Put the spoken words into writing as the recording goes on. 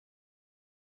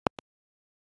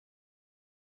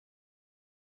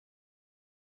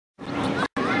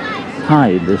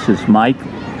Hi, this is Mike,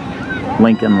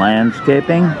 Lincoln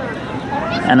Landscaping,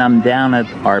 and I'm down at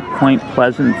our Point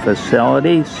Pleasant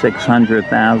facility,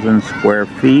 600,000 square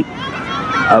feet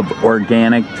of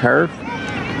organic turf,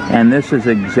 and this is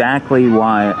exactly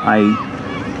why I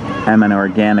am an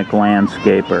organic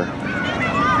landscaper.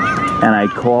 And I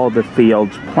call the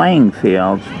fields playing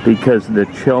fields because the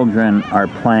children are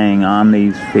playing on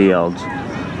these fields.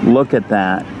 Look at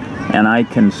that, and I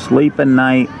can sleep at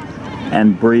night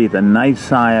and breathe a nice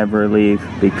sigh of relief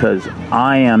because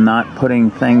I am not putting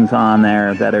things on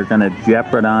there that are going to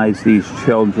jeopardize these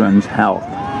children's health.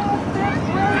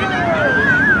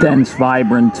 Dense,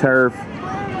 vibrant turf.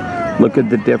 Look at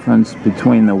the difference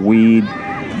between the weed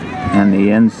and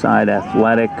the inside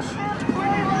athletics.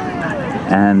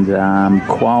 And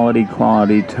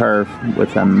quality turf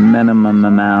with a minimum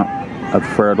amount of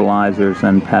fertilizers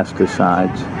and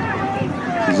pesticides.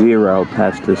 0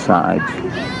 pesticides.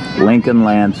 Lincoln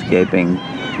Landscaping,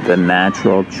 the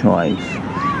natural choice.